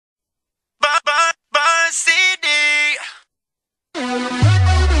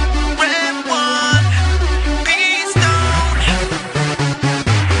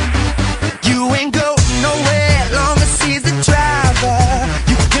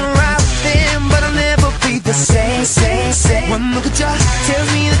ya tells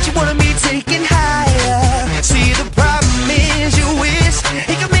me that you wanna be taken higher. See, the problem is you wish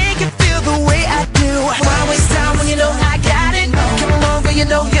he could make it feel the way I do. Why waste time when you know I got it? Come along, girl, you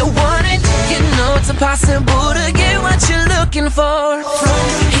know you want it. You know it's impossible to get what you're looking for from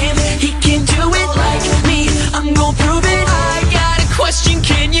him. He can do it like me, I'm gon' prove it. I got a question,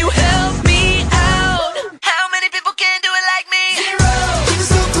 can you help me out? How many people can do it like me? Zero. You're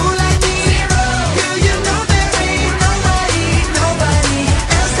so cool like me. Zero. Girl, you know there ain't nobody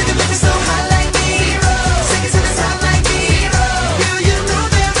else that can make me so hot like me. Zero. Sing it to the sound like me. Zero. Girl, you know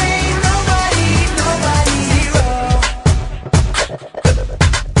there ain't nobody. Zero.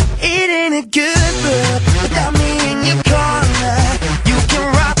 It ain't a good look without me in your corner. You can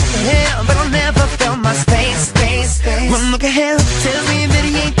rock the hell, but I'll never feel my space. One look ahead tells me that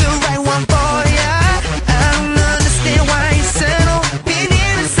he ain't the right one for ya. I don't understand why you settle being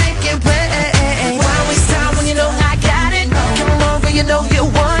in a second place. Why waste time when you know I got it? Come along, girl, you know you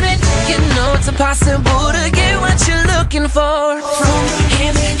want it. You know it's impossible to get what you're looking for from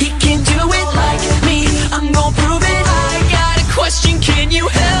him. He can do it like me, I'm gon' prove it. I got a question, can you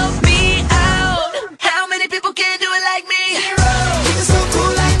help?